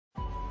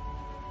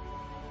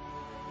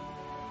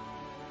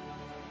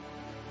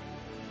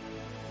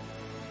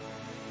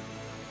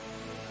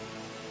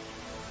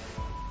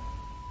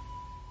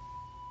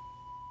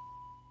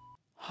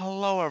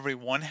Hello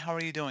everyone, how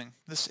are you doing?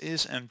 This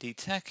is MD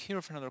Tech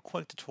here for another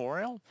quick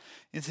tutorial.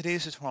 In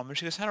today's tutorial, I'm going to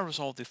show you guys how to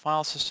resolve the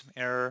file system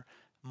error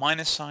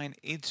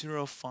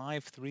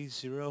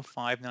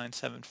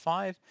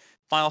 -$805305975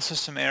 file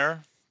system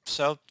error.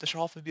 So this should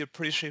hopefully be a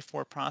pretty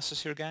straightforward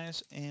process here,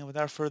 guys. And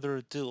without further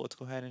ado, let's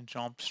go ahead and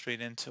jump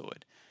straight into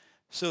it.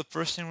 So the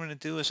first thing we're going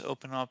to do is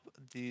open up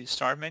the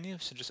start menu.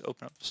 So just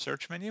open up the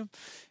search menu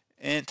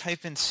and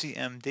type in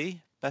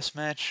CMD. Best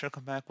match should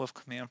come back with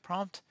command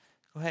prompt.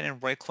 Go ahead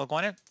and right click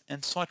on it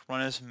and select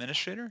Run as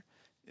Administrator.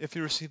 If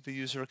you receive the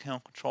user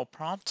account control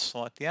prompt,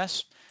 select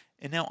Yes.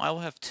 And now I will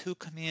have two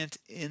commands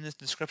in the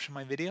description of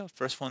my video.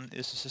 First one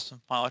is the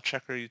System File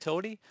Checker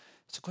utility.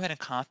 So go ahead and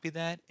copy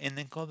that and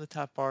then go to the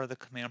top bar of the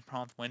command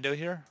prompt window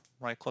here,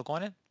 right click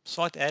on it,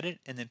 select Edit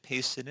and then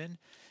paste it in.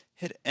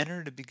 Hit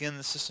Enter to begin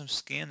the system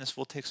scan. This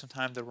will take some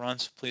time to run,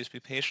 so please be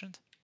patient.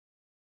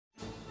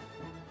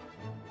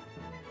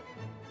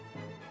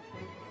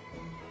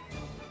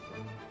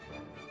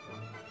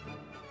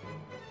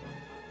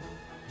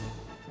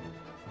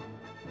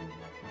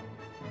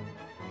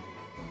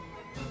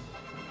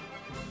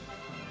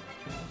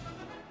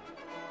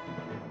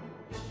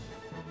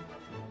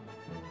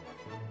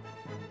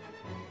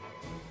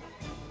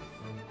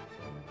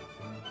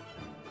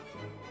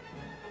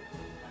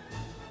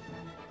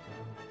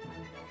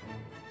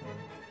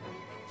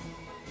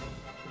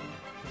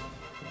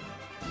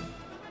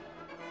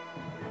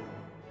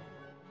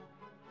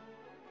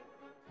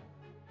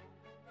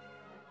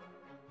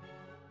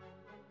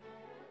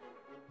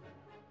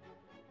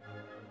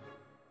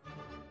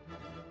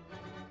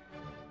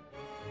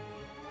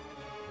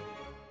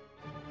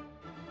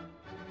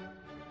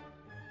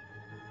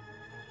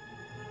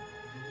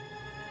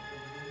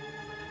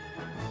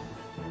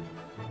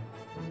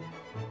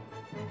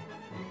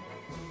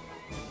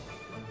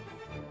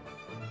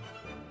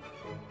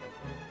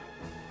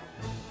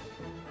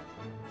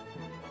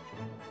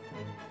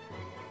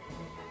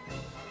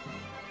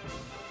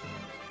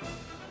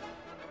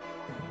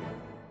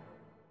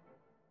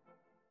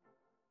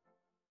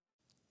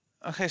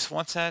 Okay, so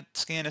once that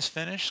scan is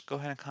finished, go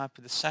ahead and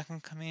copy the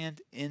second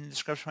command in the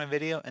description of my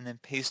video and then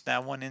paste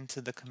that one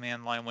into the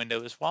command line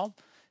window as well.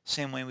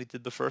 Same way we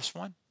did the first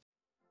one.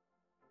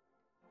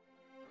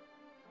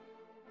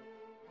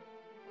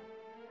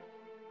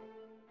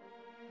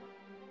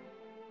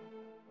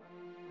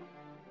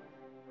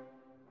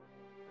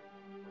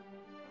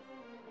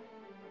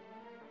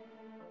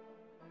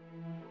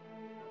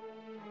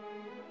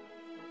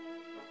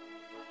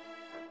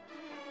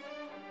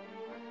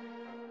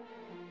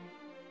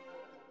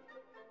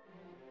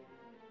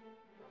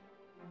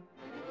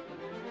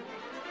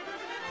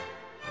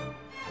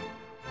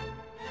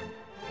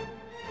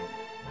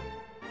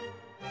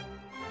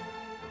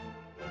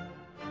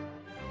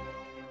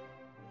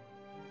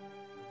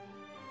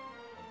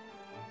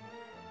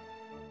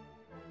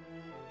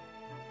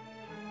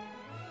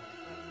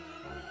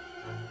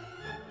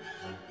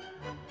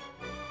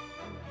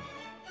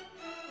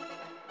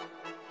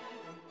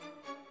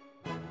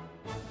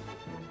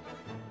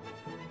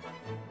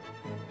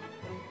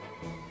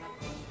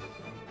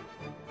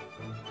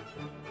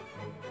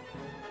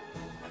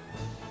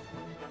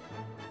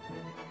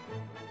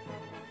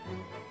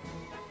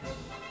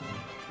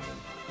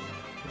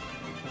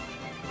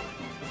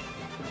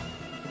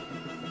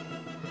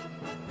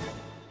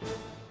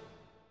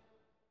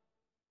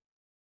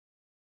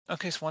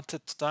 Okay, so once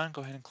it's done,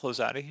 go ahead and close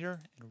out of here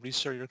and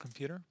restart your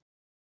computer.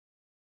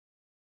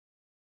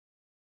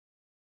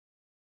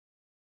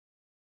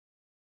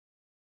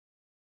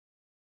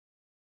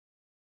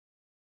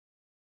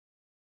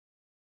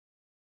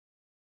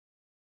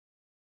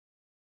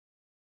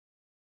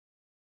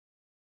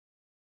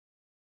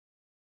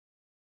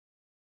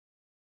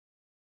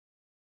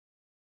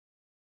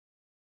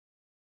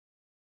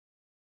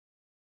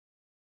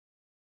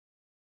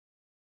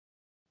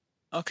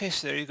 Okay,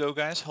 so there you go,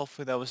 guys.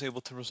 Hopefully that was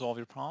able to resolve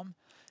your problem.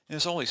 And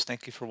as always,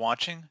 thank you for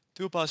watching.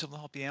 Do hope I was able to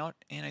help you out,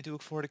 and I do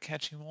look forward to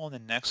catching you all in the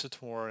next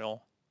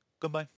tutorial. Goodbye.